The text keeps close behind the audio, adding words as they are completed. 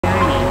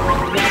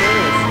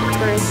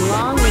as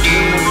long as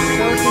we have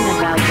spoken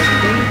about the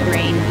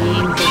free-brain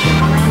beings of the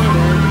planet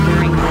Earth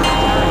during this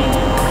time,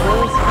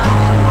 those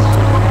functions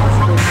should rest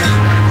which have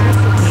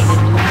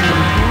participated more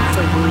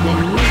intensively than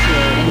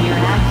usual in your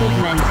active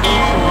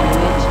mentation in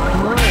which,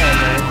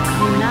 moreover,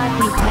 do not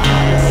depend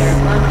for their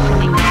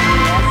functioning on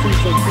the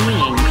essence of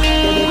being,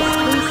 but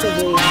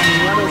exclusively on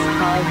what is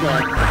called the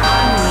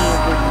harmony of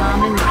the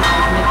common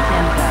cosmic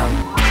tempo.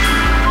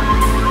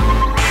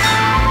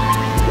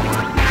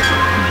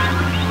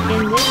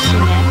 In this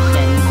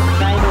connection,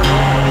 by the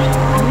way,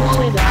 you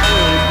should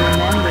always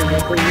remember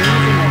that the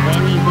reason of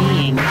any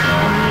being,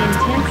 and the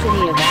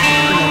intensity of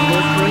action of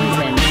this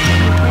reason,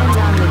 depend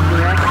on the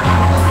correct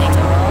functioning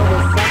of all the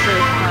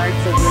separate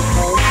parts of the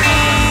whole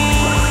presence.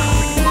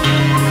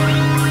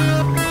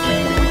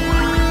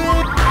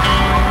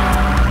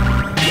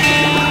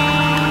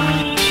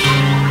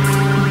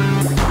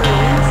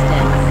 For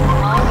instance,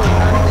 all the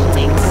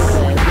functionings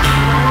of the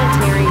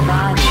planetary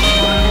body,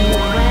 and the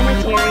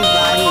planetary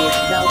body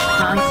itself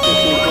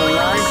constitute the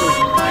largest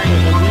part of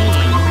the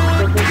being,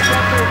 but the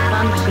separate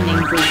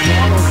functionings as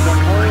well as the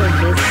whole of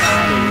this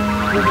body,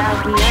 without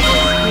the other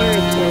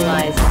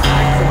spiritualized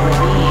parts of the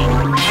being,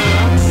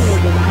 are only a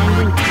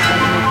dependent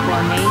cosmic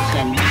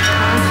formation,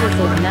 conscious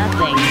of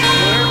nothing.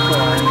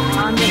 Therefore,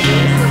 on the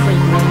basis of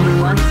what you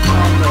once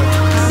called the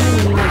common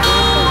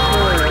universal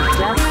pillar of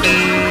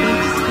justice,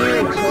 each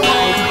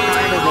spiritualized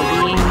part of a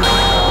being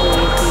must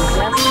always be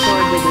just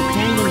toward the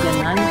dependent and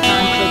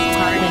unconscious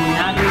part and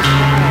not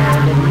require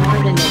of it more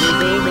than it is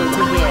able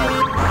to give.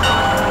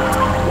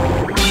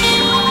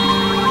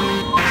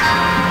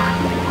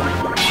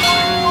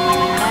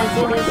 As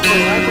it is for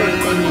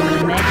everything in the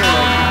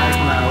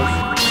megalocosmos,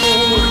 so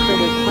it is for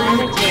the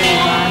planetary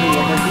body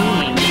of a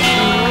being, in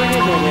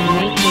order that it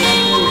may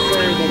correctly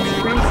serve its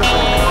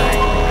principal part,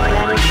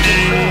 that is to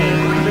say,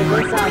 for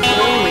this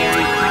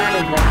auxiliary part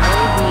of the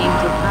whole being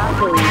to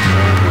properly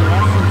serve the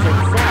essence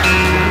itself,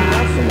 the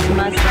essence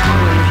must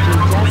always be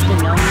just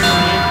and only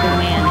make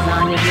demands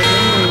on it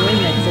within the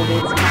limits of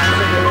its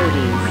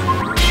possibilities.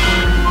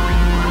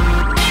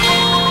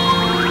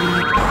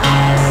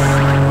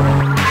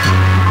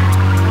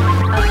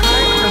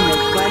 Apart from the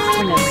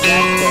question of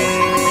justice,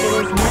 it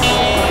is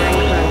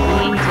necessary for a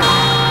being to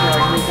act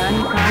toward his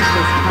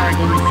unconscious part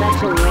in such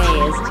a way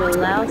as to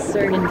allow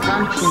certain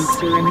functions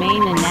to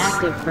remain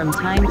inactive from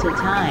time to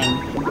time,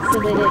 so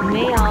that it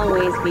may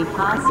always be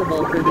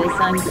possible for this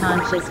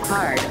unconscious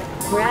part,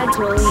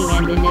 gradually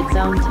and in its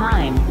own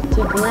time,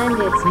 to blend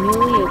its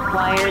newly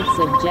acquired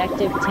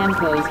subjective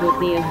tempos with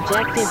the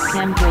objective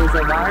tempos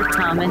of our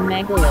common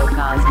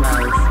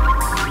megalocosmos.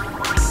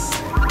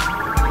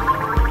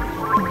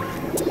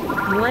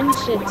 One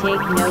should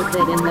take note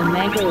that in the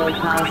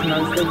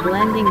megalocosmos the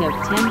blending of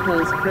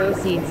tempos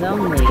proceeds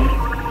only,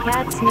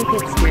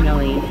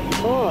 externally,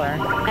 or,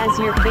 as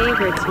your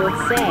favorites would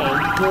say,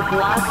 with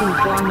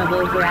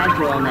law-conformable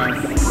gradualness.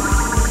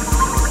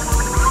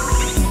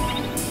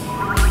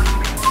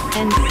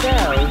 And so,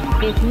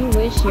 if you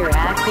wish your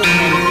active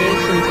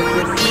mentation to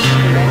proceed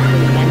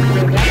correctly and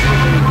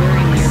productively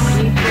during your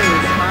future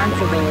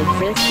responsible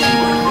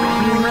existence,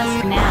 you must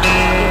now,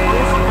 if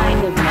this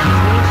kind of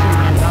mentation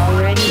has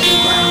already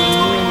begun in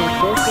you and if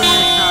this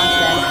inner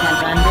process has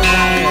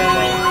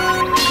undesirable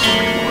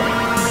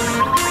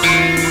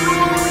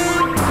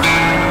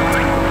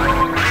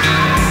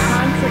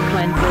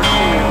consequences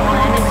for your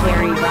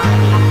planetary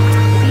body,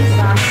 cease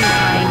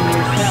occupying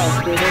yourself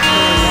with it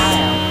for a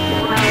while,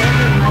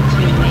 however much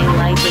you may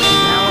like it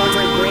and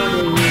however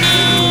greatly you may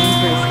be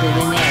interested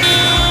in it.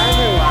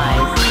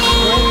 Otherwise,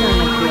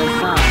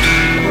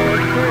 will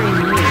occur in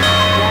you,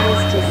 that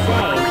is to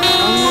say,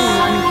 only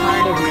one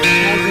part of your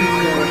presence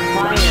will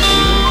acquire a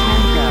new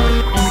tempo,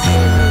 and so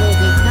you will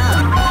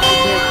become, as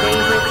your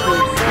favorites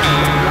would say,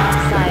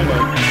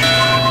 lopsided.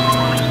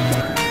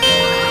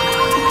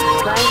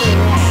 By the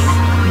way,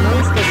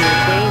 most of your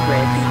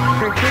favorites,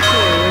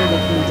 particularly the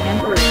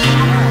contemporary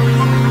ones,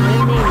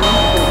 when they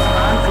link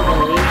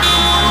responsible age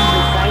to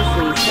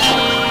precisely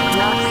such,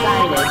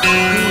 lopsided,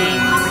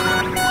 being.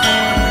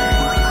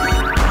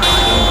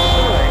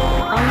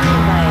 Only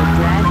by a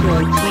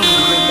gradual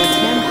change of the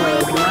tempo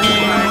of one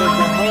part of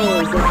the whole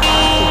is it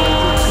possible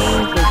to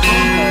change the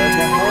tempo of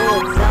the whole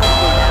itself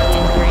without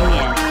injuring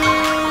it.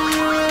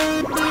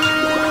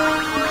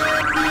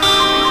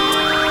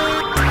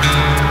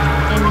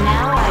 And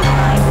now I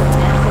find it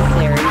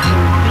necessary to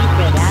repeat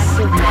that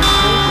active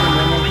mentation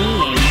in a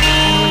being,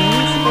 and the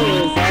useful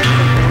results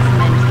of this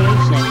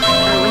mentation,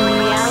 are in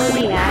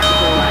reality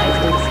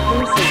actualized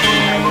exclusively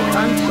by the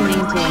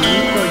functioning to an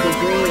equal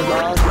degree of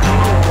all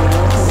three of the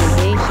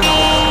localizations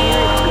of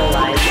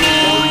spiritualized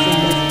results in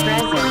this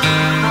present,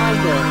 called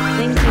the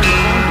thinking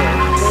center,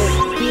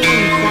 the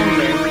feeling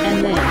center, and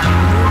the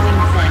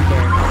moving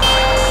center.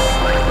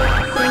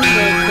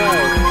 Single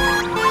quote.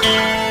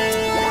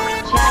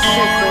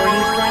 Chapter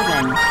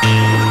 47.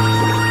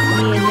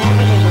 The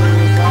inevitable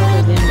result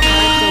of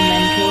impartial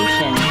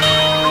mentation.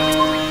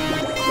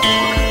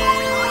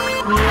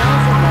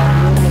 Beelzebub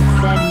would have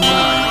said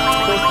more,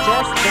 but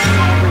just then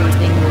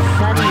everything was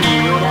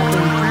suddenly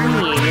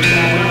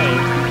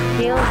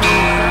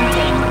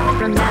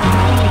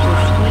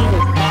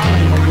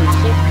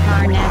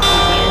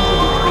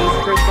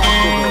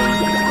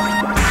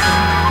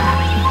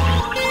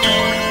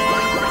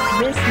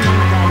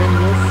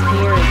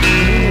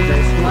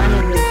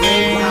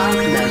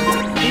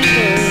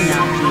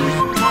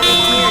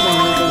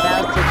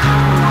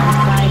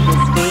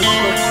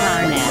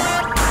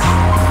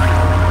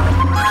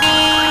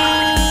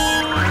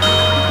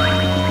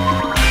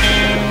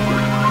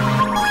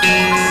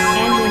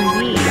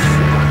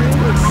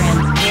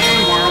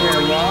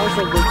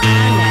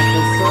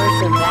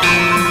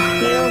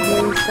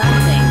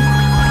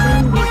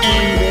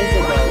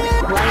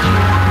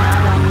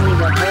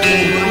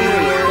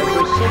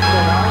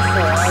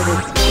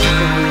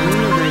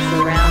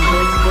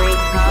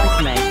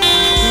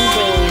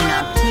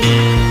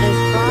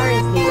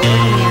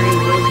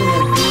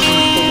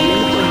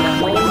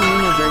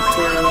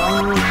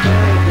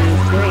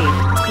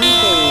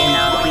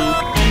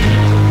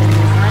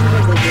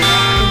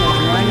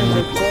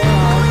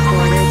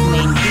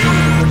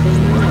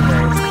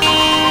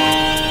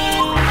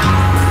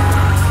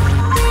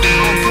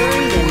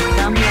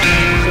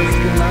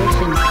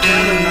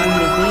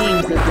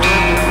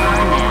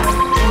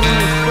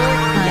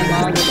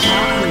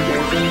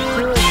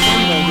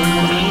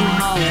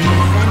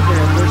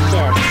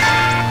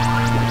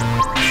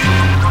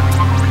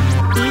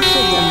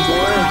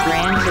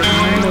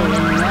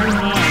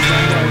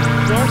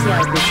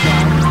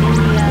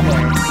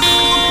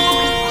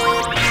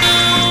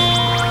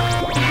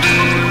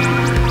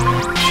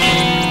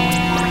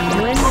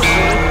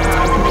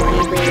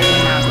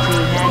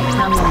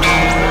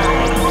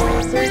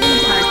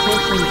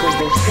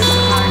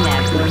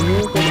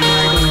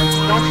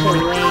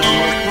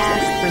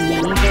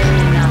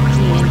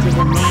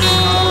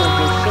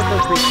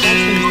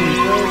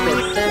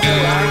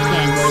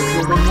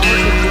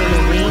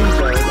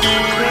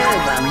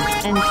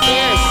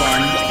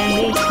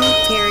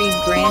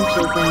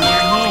torches in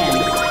their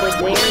hands, but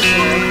theirs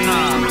were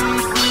calm.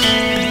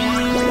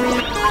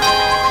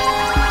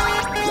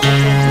 At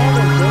the head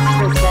of this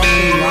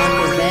procession walked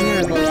a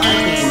venerable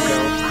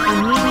archangel,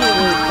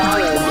 immediately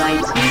followed by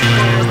two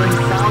cherubim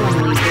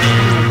solemnly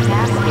bearing a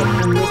casket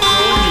from which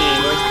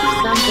radiated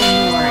something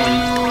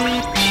orange.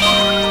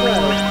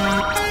 Quote,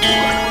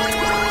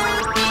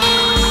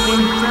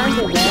 in front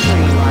of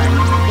everyone,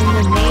 in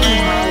the main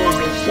hall of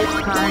the ship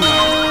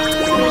Karnak,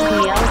 stood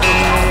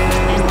Beelzebub,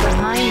 and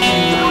behind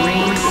him were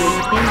ranged his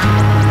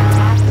kinsmen and the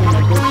captain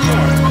of the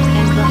ship,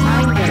 and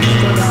behind them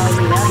stood all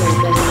the others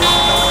at a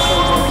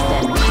respectful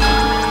distance.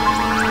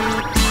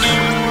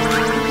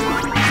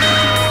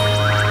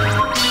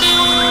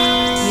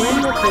 When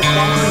the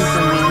procession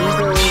from the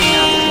eagerly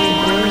mounted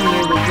drew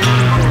near the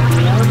doings of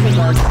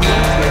Beelzebub's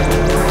nature who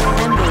were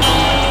assembled in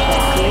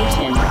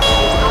expectation,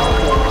 it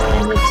halted,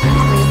 and the two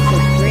groups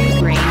of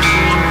three-brained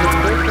beings of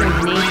different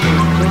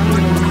natures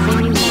joined in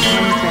singing the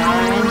hymn to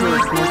our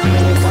endlessness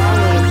that is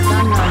always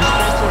sung on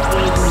such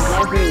occasions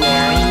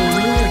everywhere in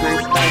the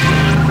universe by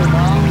beings of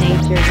all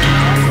natures and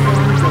all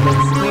forms of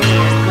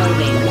exterior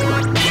clothing.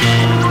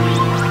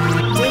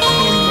 This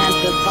hymn has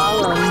the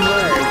following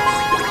words.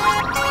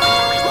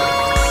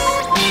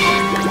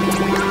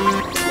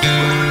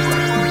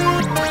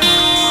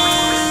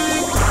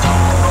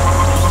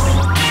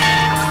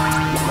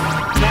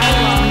 Thou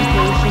long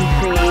patient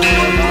creator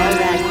of all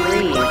that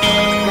breathes,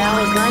 thou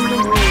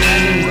abundantly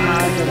loving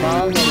cause of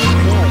all that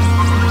exists,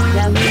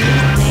 thou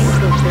unique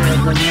vanquisher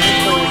of the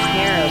merciless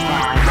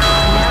Heropath,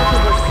 now to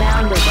the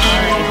sound of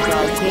our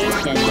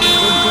exaltation,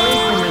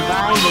 rejoice and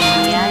abide in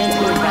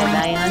beatitude by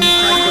thy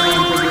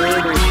unprecedented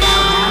labors thou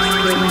hast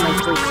given us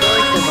the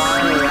source of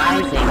our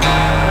arising,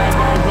 by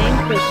thy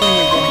vanquishing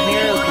of the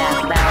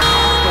Heropath thou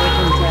hast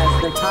opened to us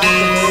the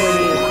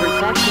possibility of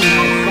perfecting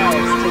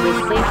ourselves to the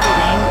sacred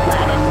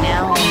Angklad and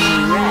now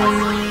only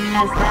rest,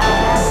 as thou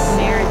hast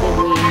merited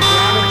we in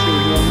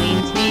gratitude will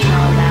maintain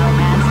all thou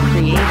hast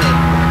created,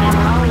 and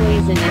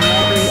always and in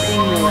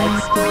everything will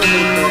extol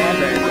thee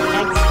forever,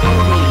 extol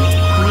thee,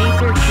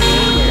 Maker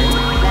Creator,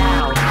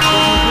 thou, the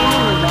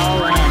beginning of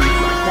all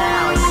ends,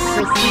 thou,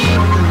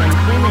 proceeding from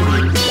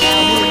infinity, thou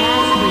who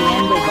hast the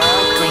end of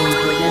all things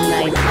within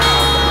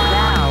thyself,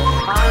 thou,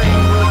 our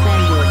endless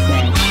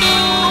endlessness.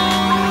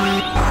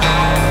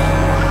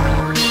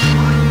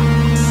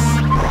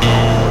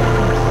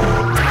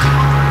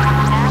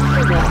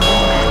 After the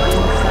hymn had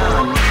been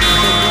sung,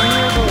 the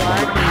venerable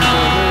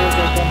archangel who was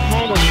at the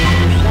head of the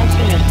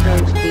procession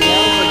approached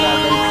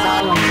Beelzebub and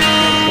solemnly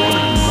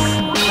proclaimed,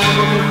 by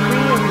the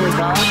decree of his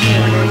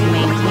all-quarters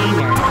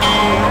maintainer,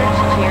 the large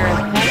chair of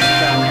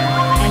Pechstroner,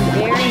 and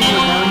bearing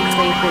his own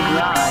sacred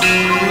rod,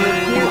 we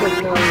appear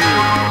before you,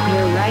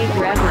 your right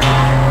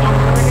reverence, in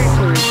order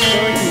to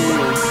restore to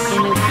you,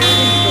 in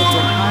accordance with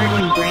the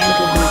pardon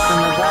granted you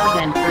from above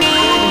and for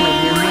certain of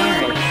your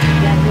merits,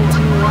 that which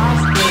you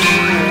lost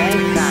during your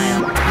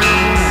exile,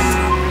 returns.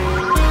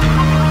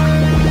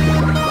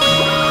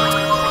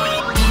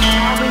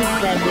 Having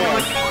said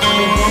this,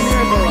 the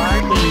venerable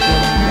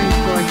archangel turned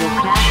toward the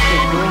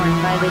casket borne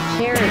by the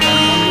cherubim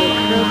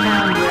and with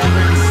profound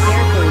reverence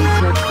carefully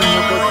took from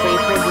it the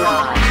sacred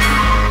rod.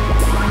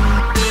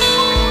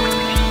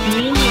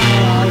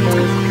 Meanwhile all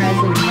those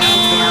present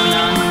knelt down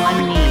on one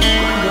knee,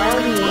 while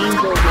the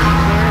angels and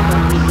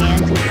cherubim began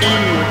to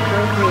sing the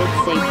appropriate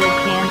sacred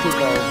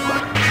canticles.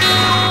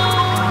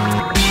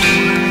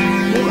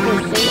 With the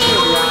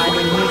sacred rod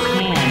in his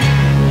hand,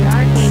 the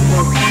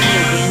archangel turned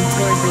again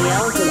toward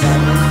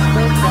Beelzebub and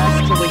spoke thus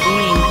to the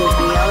beings of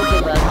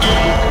Beelzebub's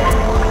nature.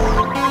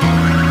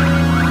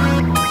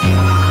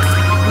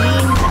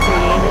 Beings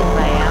created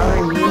by our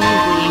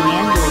uni-being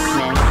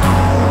endlessness,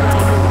 who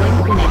by his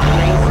infinite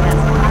grace has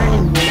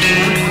pardoned this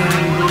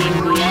infirm being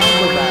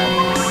Beelzebub,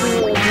 who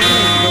will again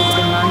exist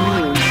among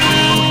you,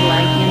 beings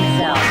like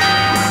himself.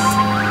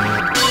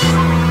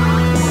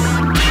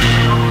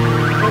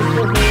 As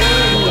the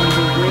variety and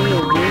degree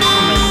of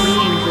wisdom of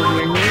beings of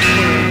your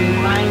nature are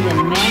refined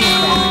and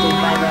manifested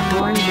by the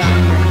horns on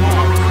your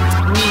heads,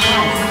 we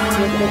must,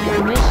 with the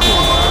permission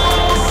of our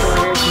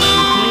all-quarters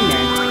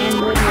maintainer, and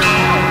with your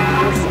help,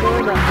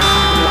 restore the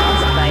horns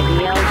lost by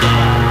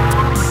Beelzebub.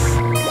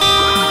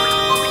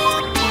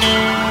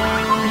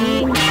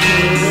 Beings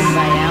created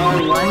by our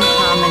one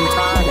common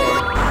Father,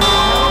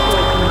 our help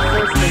will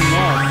consist in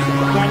this,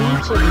 that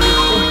each of you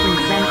should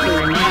consent to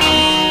renounce,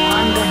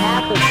 on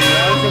behalf of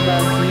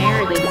Beelzebub's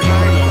merited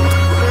pardon,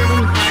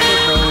 certain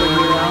particles of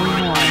your own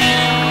horn.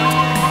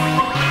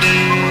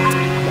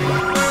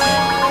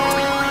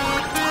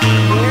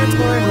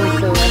 Therefore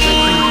whosoever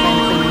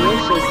consents and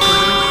wishes to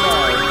do so,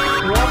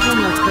 let him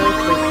approach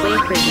the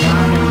sacred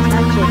rod and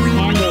touch its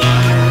handle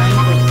on the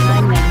length of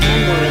time the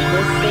handle of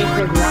this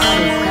sacred rod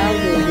is held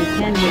will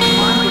depend the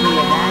quantity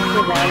of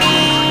active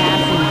elements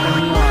passing from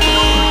yours.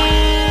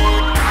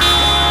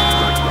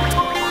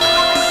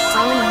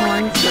 All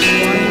horns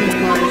performing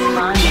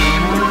corresponding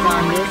horns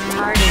on this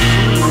pardon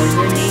being of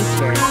your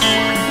nature.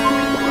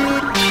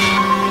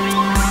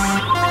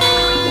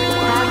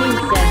 Having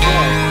said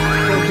this,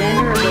 the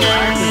venerable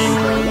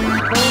archangel,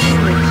 holding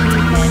the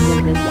chief end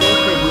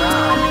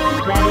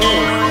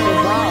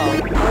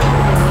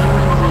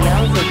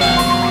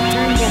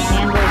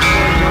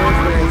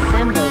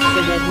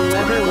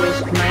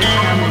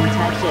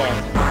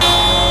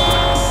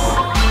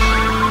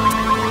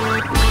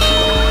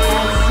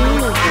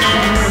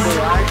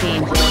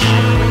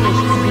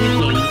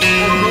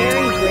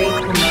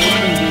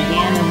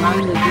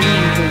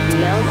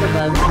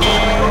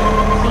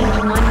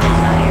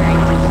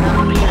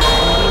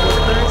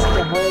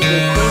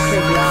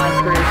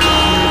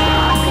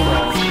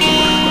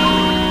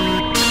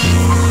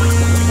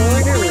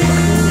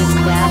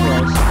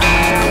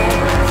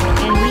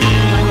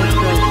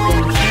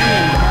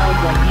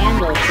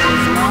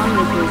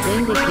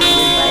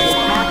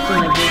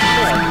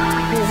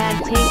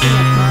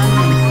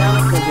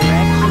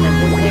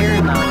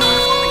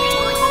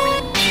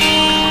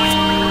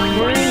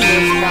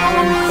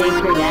solemn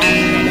sacred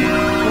action,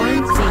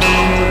 horns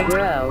began to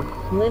grow,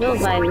 little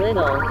by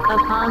little,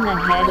 upon the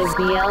head of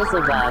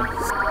Beelzebub.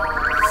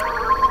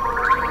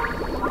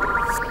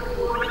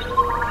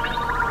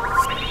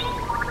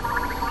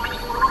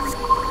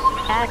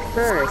 At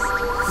first,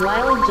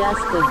 while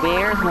just the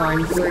bare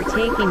horns were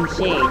taking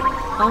shape,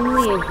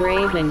 only a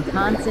grave and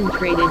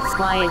concentrated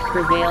quiet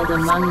prevailed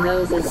among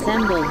those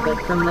assembled, but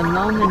from the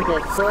moment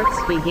that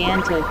forks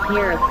began to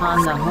appear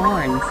upon the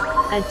horns,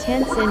 a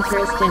tense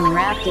interest and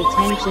rapt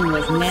attention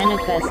was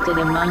manifested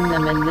among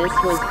them, and this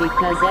was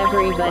because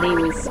everybody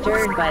was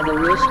stirred by the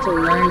wish to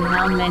learn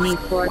how many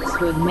forks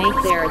would make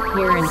their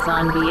appearance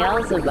on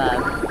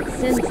Beelzebub,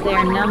 since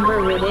their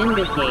number would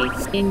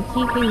indicate, in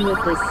keeping with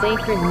the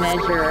sacred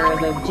measure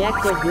of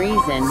objective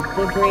reason,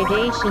 the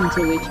gradation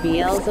to which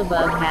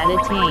Beelzebub had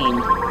attained.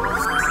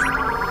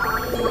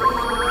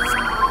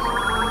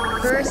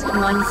 First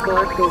one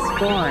fork was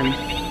formed,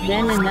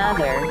 then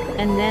another,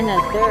 and then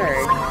a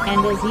third,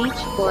 and as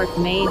each fork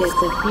made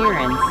its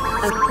appearance,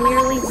 a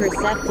clearly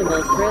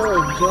perceptible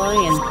thrill of joy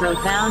and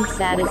profound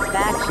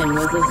satisfaction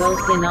was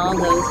evoked in all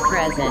those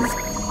present.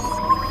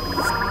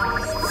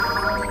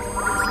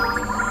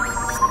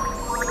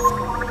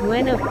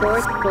 When a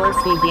fourth fork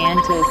began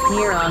to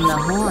appear on the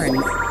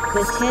horns,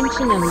 the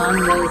tension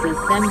among those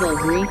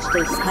assembled reached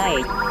its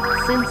height,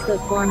 since the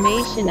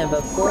formation of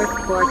a fourth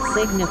fork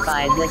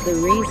signified that the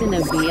reason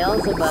of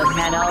Beelzebub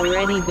had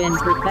already been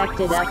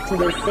perfected up to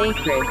the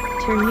sacred,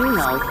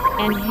 terminal,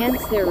 and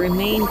hence there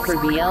remained for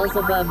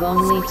Beelzebub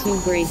only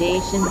 2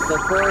 gradations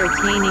before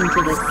attaining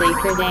to the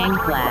sacred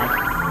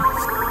Angklad.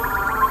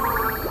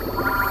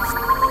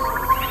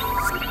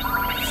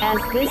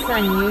 As this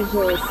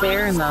unusual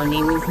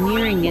ceremony was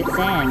nearing its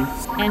end,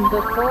 and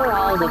before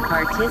all the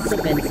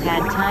participants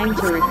had time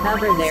to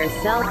recover their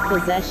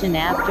self-possession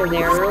after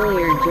their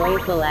earlier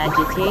joyful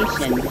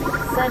agitation,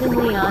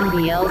 suddenly on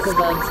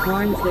Beelzebub's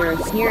horns there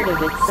appeared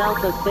of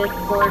itself a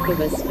 5th fork of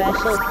a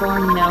special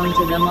form known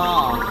to them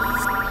all.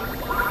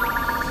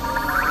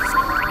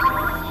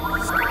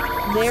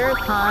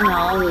 Thereupon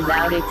all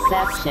without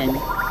exception,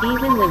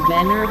 even the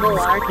venerable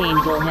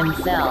archangel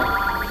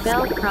himself,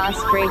 fell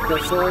prostrate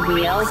before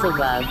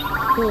Beelzebub,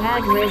 who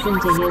had risen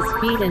to his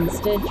feet and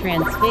stood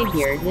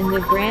transfigured in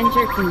the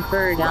grandeur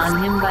conferred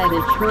on him by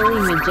the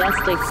truly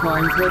majestic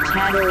horns which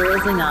had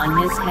arisen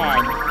on his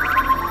head.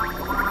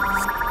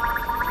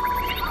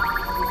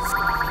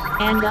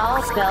 And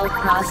all fell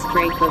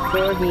prostrate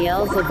before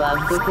Beelzebub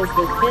because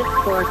the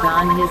 5th fork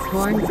on his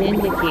horns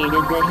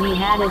indicated that he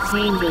had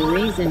attained the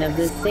reason of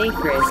the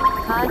sacred,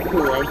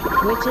 Kodkulit,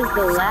 which is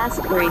the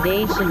last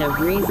gradation of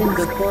reason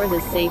before the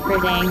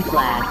sacred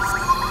Angklad.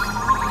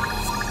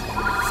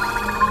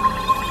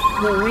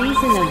 The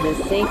reason of the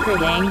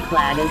sacred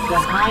Angklad is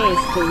the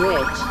highest to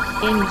which,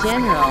 in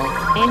general,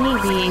 any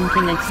being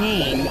can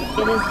attain.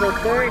 It is the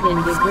 3rd in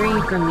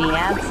degree from the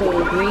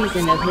absolute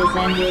reason of his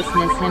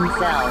endlessness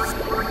himself.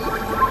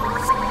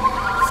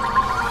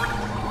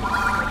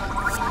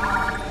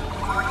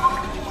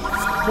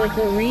 But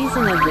the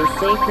reason of the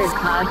sacred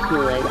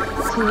Kodkulit,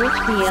 to which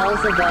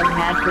Beelzebub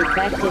had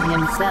perfected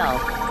himself,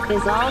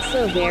 is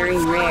also very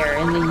rare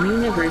in the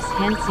universe,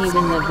 hence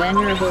even the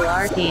venerable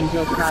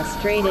archangel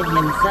prostrated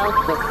himself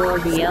before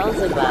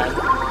Beelzebub,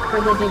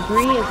 for the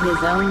degree of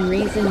his own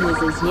reason was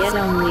as yet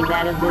only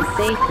that of the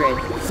sacred,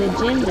 the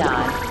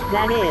Jindad,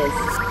 that is,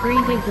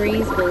 3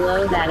 degrees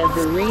below that of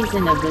the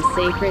reason of the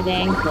sacred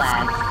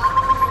Angklad.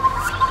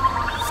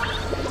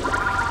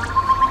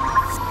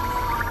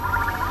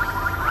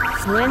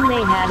 When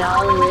they had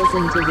all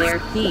risen to their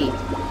feet,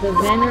 the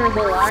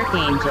venerable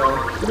archangel,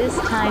 this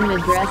time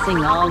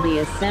addressing all the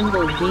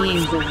assembled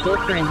beings of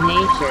different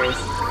natures,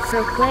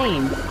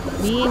 proclaimed,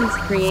 "Beings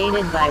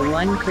created by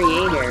one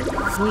Creator,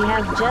 we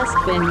have just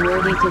been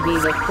worthy to be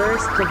the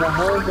first to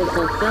behold the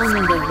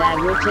fulfillment of that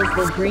which is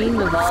the dream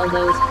of all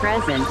those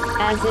present,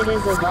 as it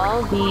is of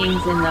all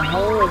beings in the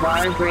whole of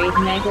our great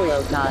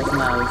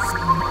megalocosmos."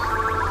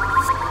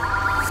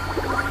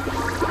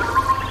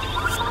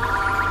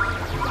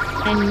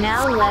 And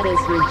now let us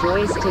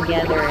rejoice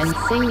together and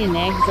sing in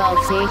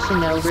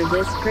exaltation over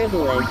this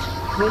privilege,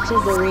 which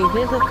is a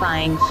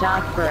revivifying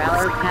shock for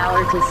our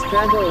power to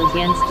struggle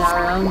against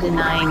our own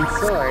denying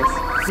source,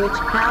 which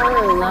power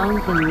alone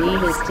can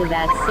lead us to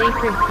that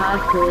sacred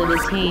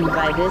Kodkulit attained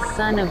by this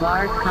Son of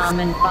our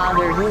common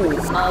Father who,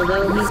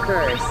 although he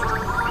first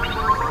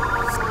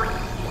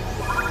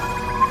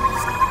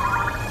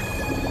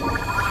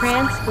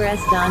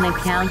transgressed on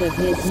account of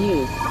his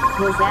youth,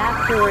 was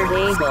afterward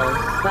able,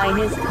 by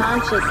his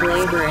conscious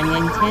labor and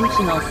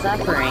intentional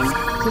suffering,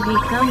 to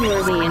become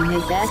worthy in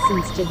his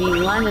essence to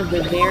be one of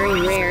the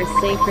very rare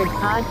sacred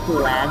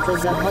Kodkulads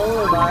of the whole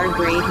of our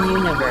great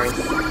universe.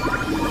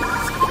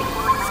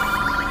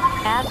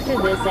 After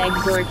this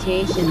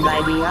exhortation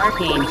by the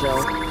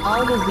archangel,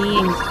 all the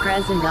beings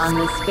present on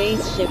the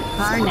spaceship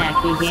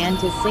Karnak began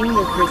to sing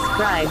the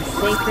prescribed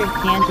sacred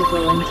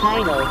canticle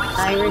entitled,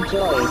 "I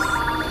Rejoice."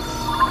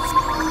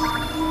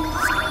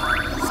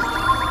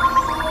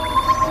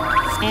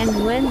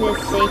 And when this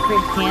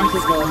sacred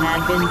canticle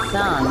had been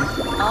sung,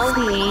 all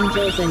the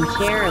angels and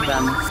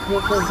cherubim,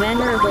 with the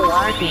venerable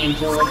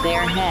archangel at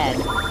their head,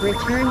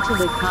 returned to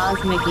the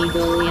cosmic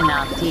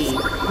Egolionopti,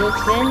 which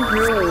then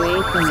drew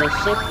away from the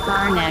ship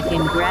Karnak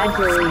and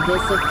gradually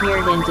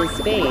disappeared into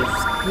space,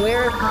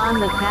 whereupon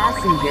the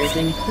passengers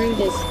and crew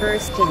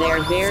dispersed to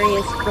their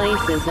various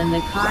places and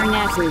the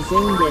Karnak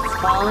resumed its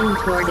falling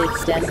toward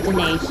its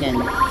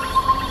destination.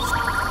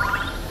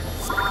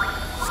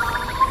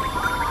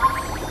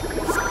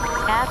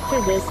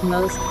 After this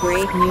most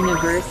great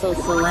universal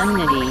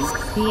solemnity,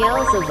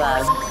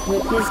 Beelzebub,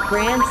 with his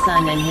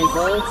grandson and his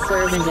old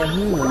servant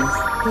Ahum,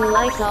 who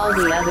like all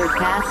the other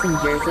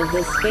passengers of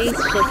the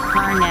spaceship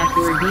Karnak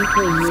were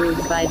deeply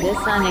moved by this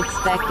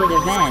unexpected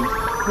event,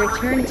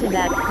 returned to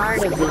that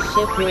part of the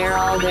ship where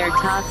all their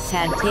talks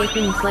had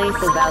taken place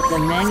about the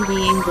men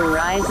beings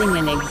arising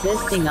and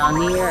existing on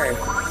the earth.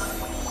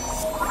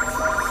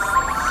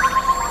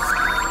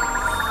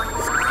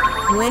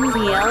 When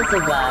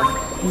Beelzebub,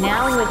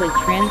 now with a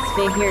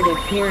transfigured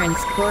appearance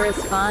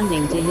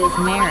corresponding to his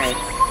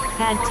merits,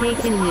 had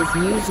taken his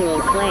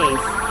usual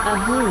place,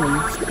 Ahum,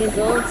 his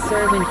old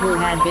servant who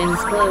had been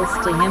close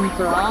to him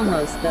for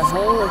almost the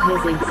whole of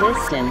his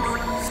existence,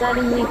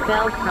 suddenly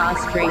fell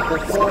prostrate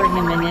before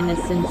him and in a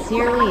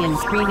sincerely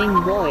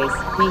entreating voice,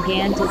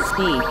 began to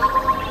speak.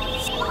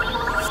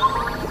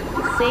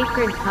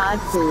 Sacred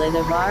Podkulit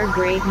of our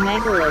great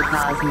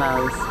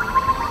megalocosmos,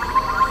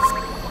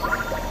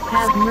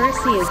 have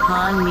mercy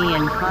upon me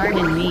and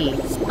pardon me,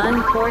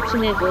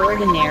 unfortunate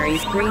ordinary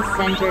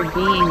free-centered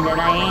being that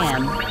I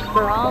am,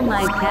 for all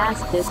my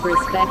past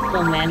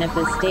disrespectful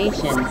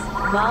manifestations,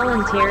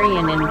 voluntary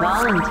and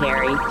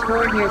involuntary,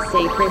 toward your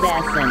sacred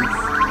essence.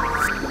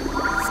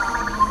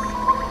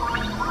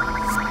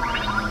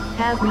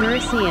 Have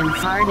mercy and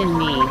pardon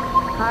me,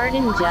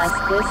 pardon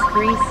just this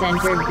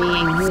free-centered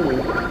being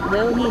who,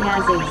 though he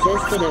has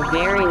existed a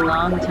very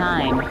long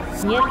time,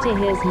 yet to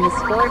his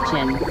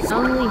misfortune,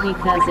 only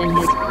because in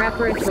his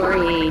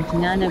preparatory age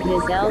none of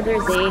his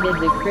elders aided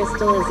the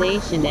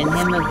crystallization in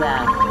him of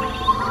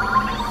the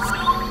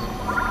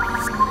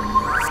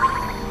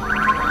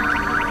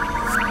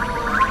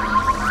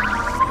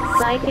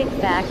psychic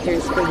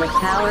factors for the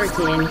power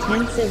to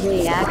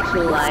intensively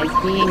actualize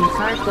being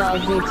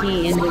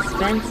Kartvalguti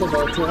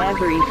indispensable to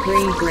every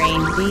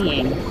free-brained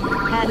being,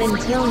 had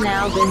until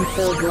now been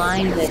so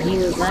blind that he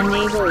was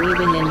unable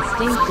even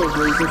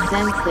instinctively to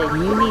sense that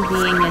uni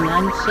being an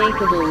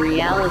unshakable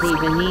reality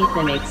beneath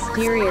an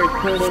exterior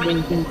coated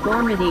in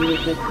conformity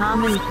with the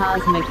common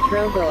cosmic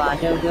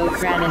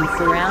Trogoautogokrad and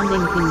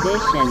surrounding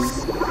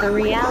conditions, a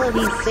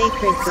reality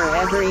sacred for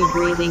every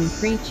breathing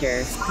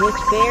creature, which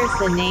bears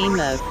the name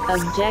of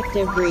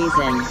objective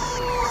reason.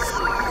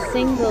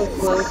 Single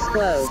quote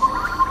quote.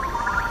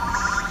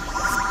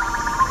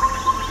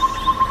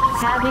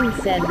 Having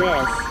said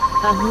this,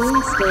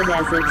 Ahum stood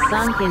as if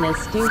sunk in a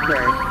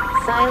stupor,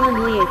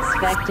 silently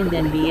expectant,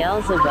 and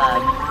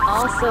Beelzebub,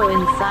 also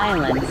in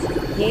silence,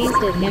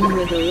 gazed at him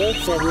with a look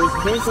that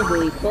was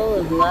visibly full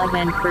of love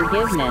and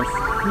forgiveness,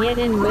 yet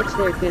in which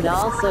there could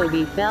also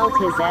be felt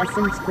his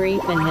essence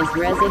grief and his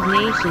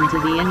resignation to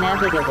the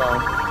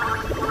inevitable.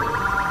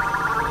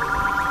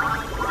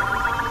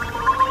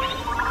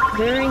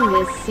 During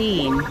this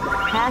scene,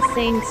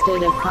 Hassan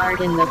stood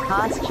apart in the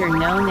posture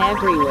known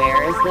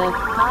everywhere as the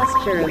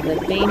posture of the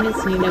famous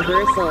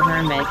universal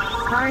hermit,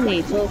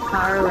 Karnatal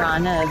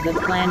Kararana of the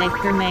planet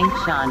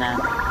Kermangshana.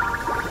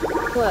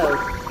 Quote.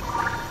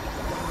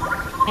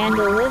 And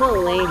a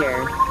little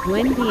later,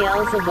 when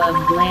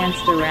Beelzebub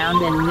glanced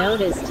around and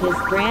noticed his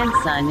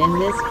grandson in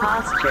this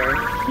posture,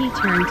 he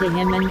turned to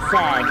him and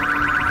said,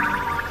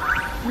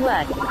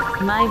 "What,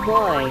 my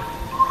boy?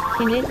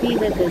 Can it be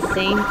that the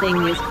same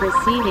thing is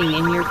proceeding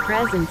in your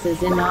presence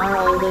as in our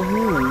old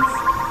Ahum's?"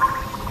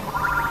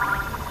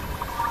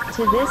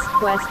 To this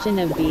question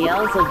of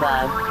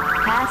Beelzebub,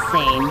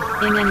 Hassan,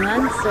 in an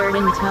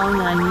uncertain tone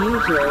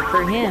unusual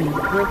for him,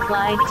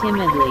 replied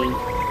timidly,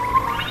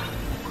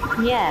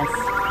 "Yes,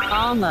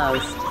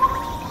 almost.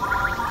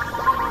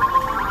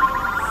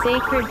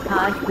 Sacred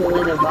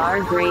Podkulit of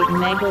our great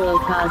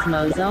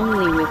megalocosmos,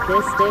 only with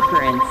this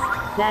difference,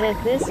 that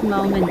at this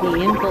moment the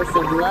impulse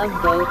of love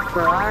both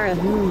for our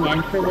Ahum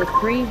and for the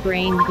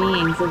free-brained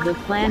beings of the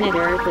planet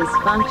Earth is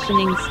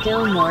functioning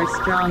still more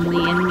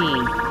strongly in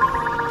me.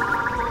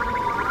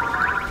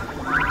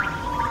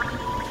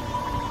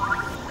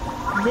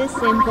 This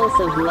impulse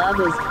of love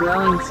is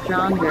growing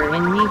stronger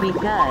in me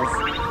because,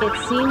 it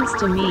seems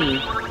to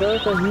me,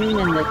 both Ahum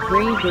and the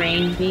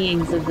free-brained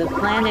beings of the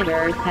planet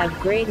Earth have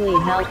greatly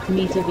helped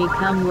me to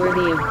become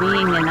worthy of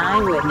being an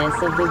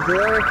eyewitness of the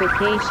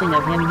glorification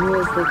of Him who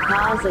is the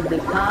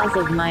cause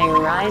of my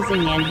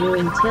arising and who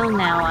until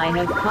now I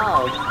have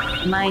called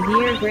my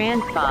dear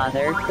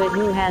grandfather, but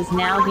who has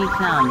now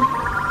become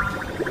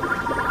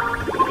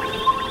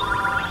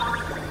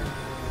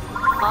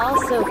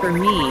also for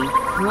me,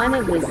 one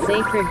of the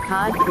sacred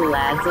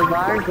podkulads of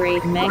our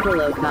great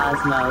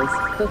megalocosmos,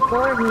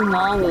 before whom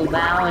all will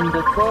bow and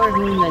before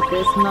whom at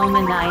this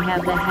moment I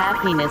have the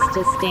happiness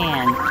to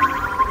stand."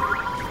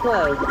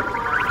 Quote,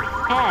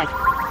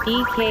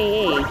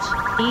 EKH,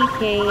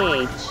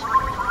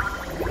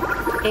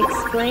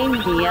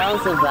 explained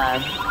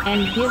Beelzebub,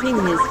 and giving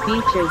his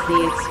features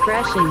the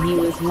expression he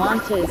was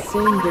wont to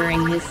assume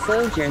during his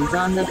sojourns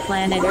on the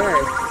planet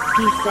Earth,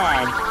 he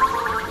said,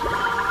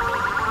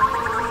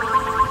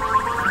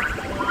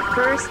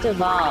 "First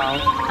of all,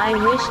 I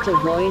wish to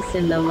voice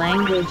in the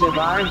language of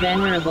our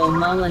venerable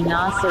Mullah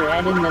Nasser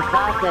Eddin the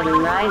thought that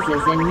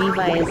arises in me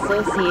by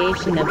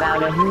association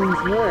about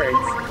Ahun's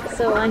words,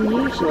 so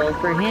unusual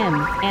for him,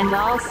 and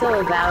also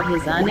about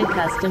his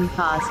unaccustomed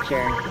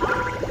posture.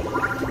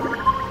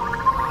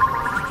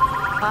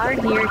 Our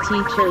dear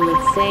teacher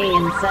would say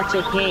in such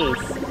a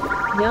case,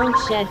 don't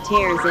shed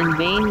tears in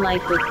vain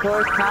like the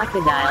poor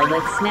crocodile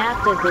that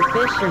snapped at the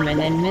fisherman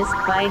and missed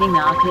biting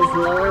off his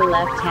lower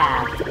left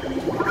half.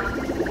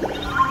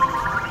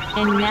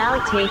 And now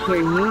take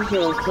your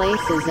usual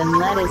places and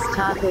let us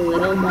talk a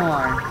little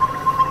more.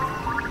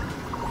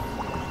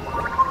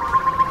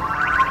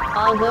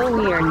 Although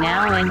we are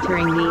now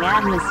entering the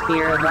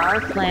atmosphere of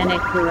our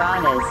planet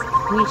Karatas,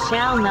 we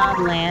shall not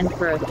land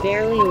for a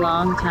fairly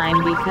long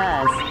time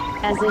because,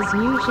 as is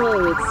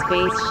usual with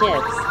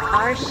spaceships,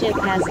 our ship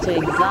has to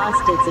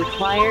exhaust its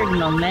acquired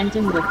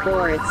momentum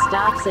before it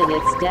stops at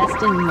its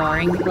destined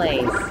mooring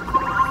place."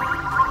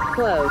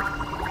 Quote,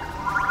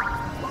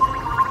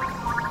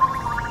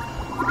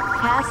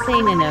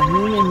 Hassan and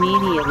Ahun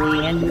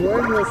immediately and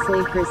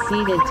wordlessly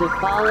proceeded to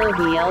follow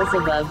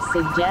Beelzebub's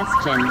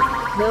suggestion,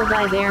 though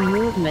by their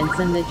movements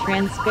and the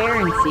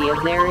transparency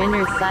of their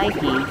inner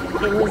psyche,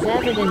 it was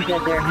evident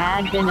that there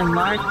had been a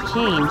marked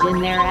change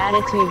in their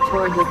attitude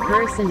toward the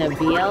person of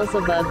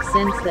Beelzebub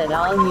since that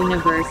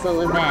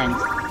all-universal event.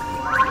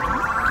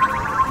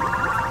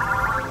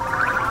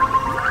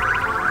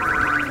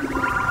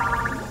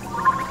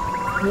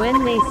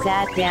 When they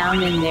sat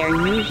down in their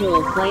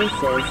usual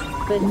places,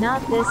 but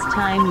not this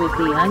time with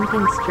the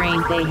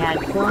unconstraint they had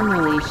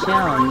formerly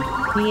shown,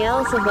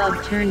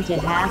 Beelzebub turned to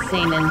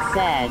Hassan and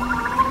said,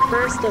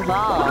 "First of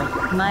all,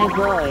 my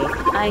boy,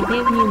 I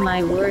give you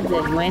my word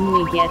that when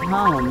we get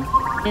home,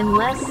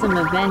 unless some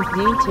event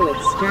due to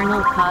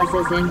external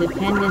causes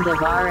independent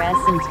of our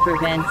essence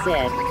prevents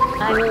it,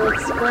 I will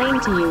explain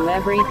to you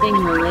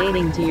everything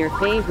relating to your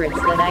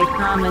favorites that I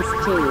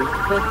promised to,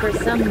 but for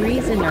some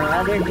reason or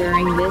other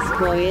during this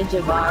voyage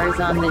of ours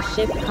on the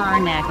ship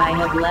Karnak I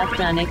have left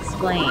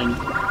unexplained.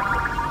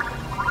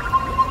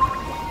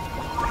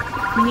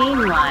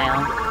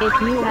 Meanwhile,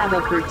 if you have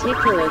a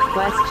particular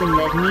question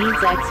that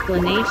needs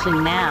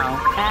explanation now,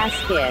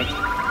 ask it.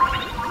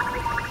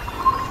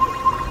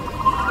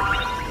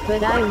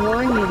 But I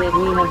warn you that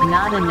we have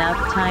not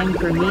enough time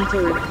for me to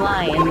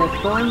reply in the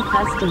form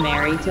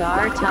customary to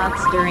our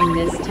talks during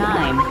this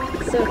time,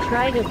 so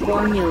try to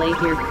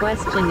formulate your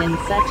question in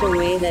such a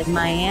way that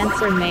my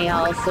answer may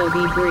also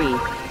be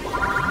brief.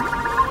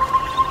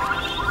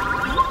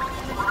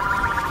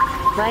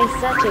 By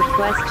such a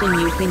question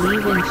you can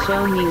even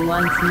show me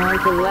once more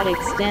to what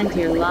extent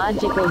your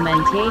logical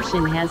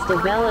mentation has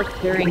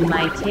developed during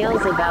my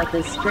tales about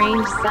the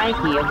strange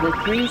psyche of the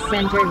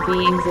three-centered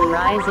beings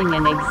arising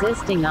and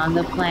existing on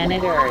the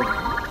planet Earth."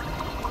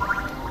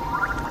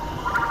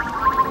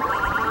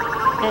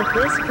 At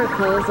this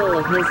proposal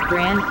of his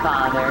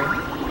grandfather,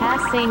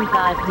 Hassan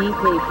thought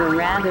deeply for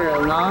rather a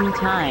long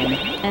time,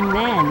 and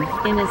then,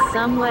 in a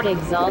somewhat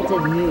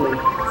exalted mood,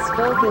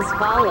 spoke as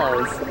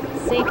follows: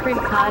 "Sacred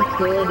Cod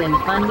and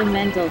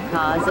fundamental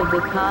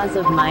cause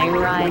of my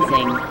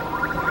arising.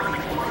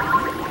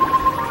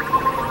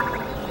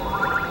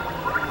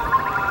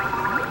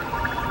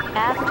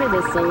 After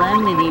the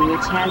solemnity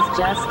which has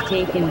just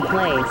taken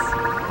place,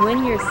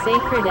 when your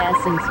sacred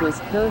essence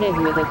was coated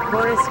with a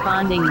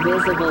corresponding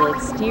visible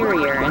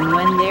exterior and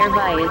when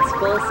thereby its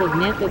full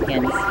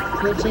significance,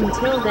 which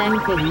until then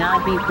could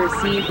not be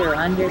perceived or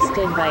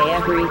understood by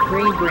every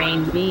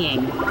three-brained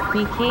being,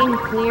 became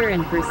clear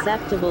and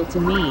perceptible to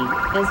me,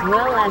 as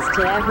well as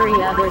to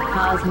every other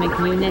cosmic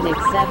unit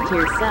except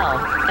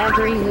yourself,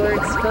 every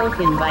word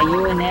spoken by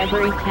you and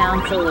every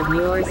counsel of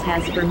yours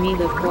has for me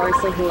the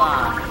force of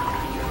law.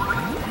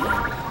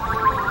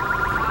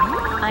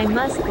 I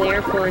must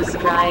therefore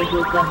strive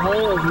with the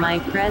whole of my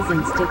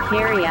presence to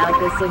carry out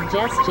the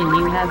suggestion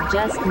you have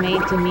just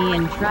made to me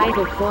and try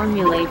to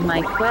formulate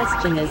my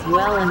question as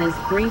well and as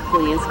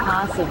briefly as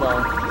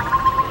possible.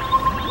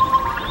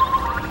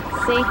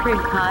 Sacred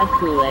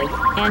Codkulit,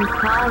 and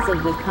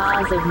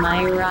cause of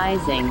my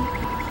arising.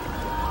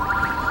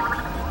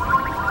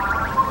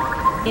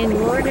 In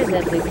order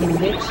that the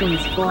convictions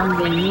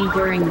formed in me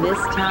during this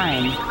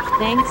time,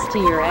 thanks to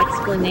your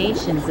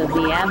explanations of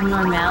the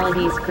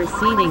abnormalities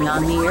proceeding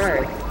on the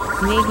Earth,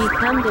 may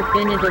become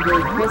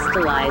definitively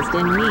crystallized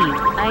in me,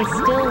 I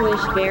still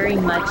wish very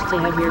much to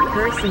have your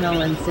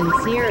personal and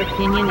sincere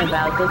opinion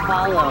about the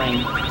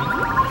following.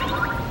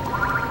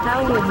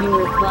 How would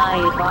you reply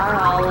if our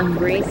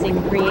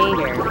all-embracing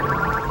Creator,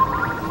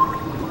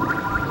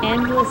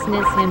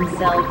 Endlessness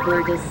himself,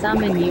 were to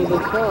summon you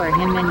before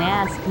him and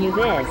ask you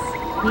this,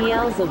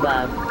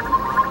 Beelzebub?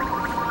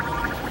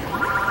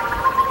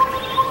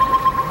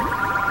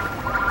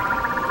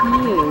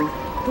 You,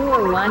 who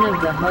are one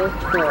of the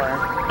hoped-for,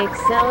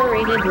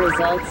 accelerated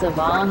results of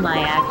all my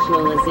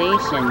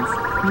actualizations,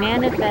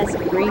 manifest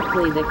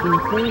briefly the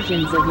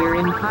conclusions of your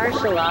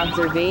impartial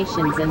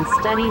observations and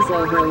studies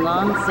over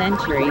long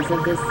centuries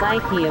of the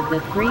psyche of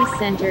the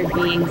three-centered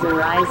beings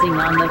arising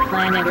on the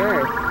planet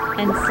Earth,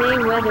 and say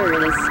whether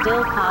it is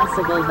still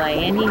possible by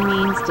any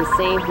means to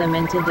save them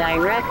and to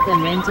direct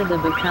them into the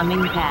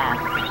becoming path.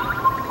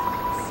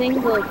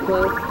 Single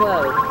quote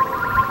quote.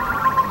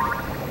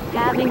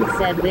 Having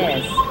said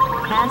this,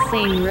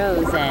 Hassan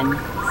rose and,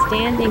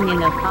 standing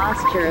in a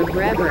posture of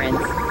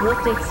reverence,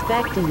 looked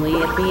expectantly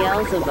at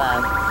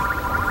Beelzebub.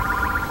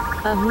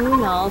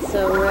 Ahun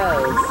also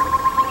rose.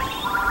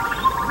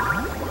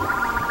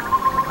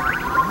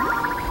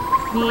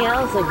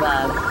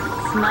 Beelzebub,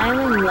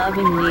 smiling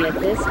lovingly at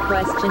this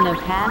question of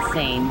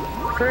Hassan,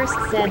 first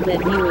said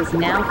that he was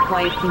now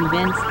quite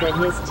convinced that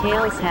his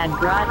tales had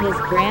brought his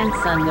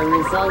grandson the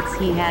results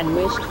he had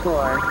wished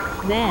for.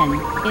 Then,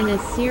 in a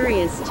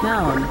serious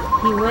tone,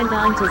 he went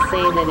on to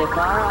say that if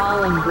our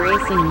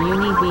all-embracing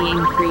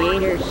uni-being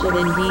creator should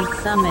indeed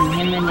summon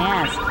him and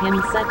ask him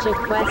such a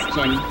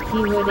question,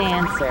 he would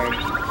answer.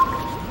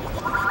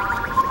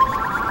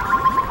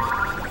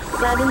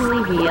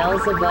 Suddenly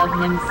Beelzebub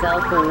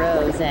himself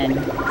arose and,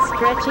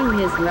 stretching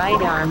his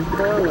right arm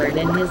forward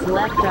and his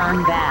left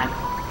arm back,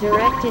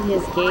 directed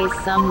his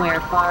gaze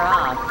somewhere far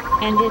off,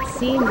 and it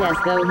seemed as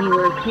though he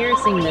were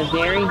piercing the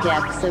very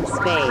depths of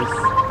space.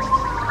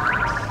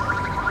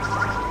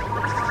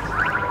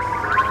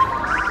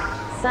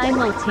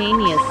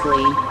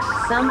 Simultaneously,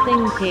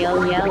 something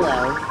pale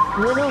yellow,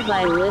 little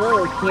by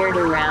little appeared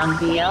around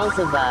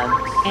Beelzebub,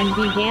 and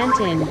began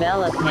to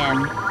envelop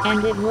him,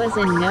 and it was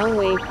in no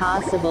way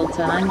possible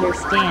to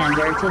understand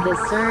or to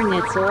discern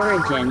its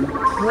origin,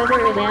 whether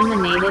it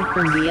emanated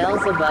from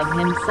Beelzebub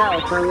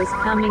himself or was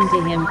coming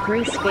to him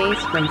through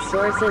space from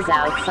sources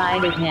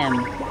outside of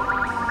him.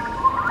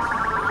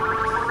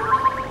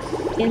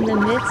 In the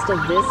midst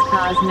of this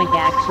cosmic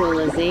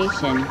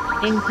actualization,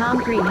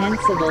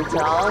 incomprehensible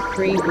to all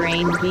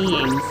free-brained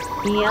beings,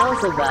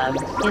 Beelzebub,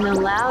 in a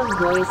loud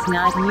voice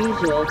not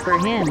usual for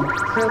him,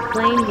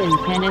 proclaimed in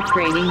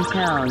penetrating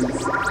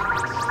tones,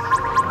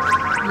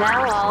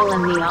 "Thou all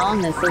and the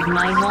allness of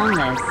my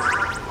wholeness."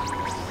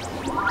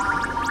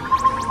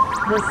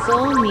 The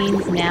sole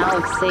means now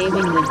of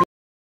saving the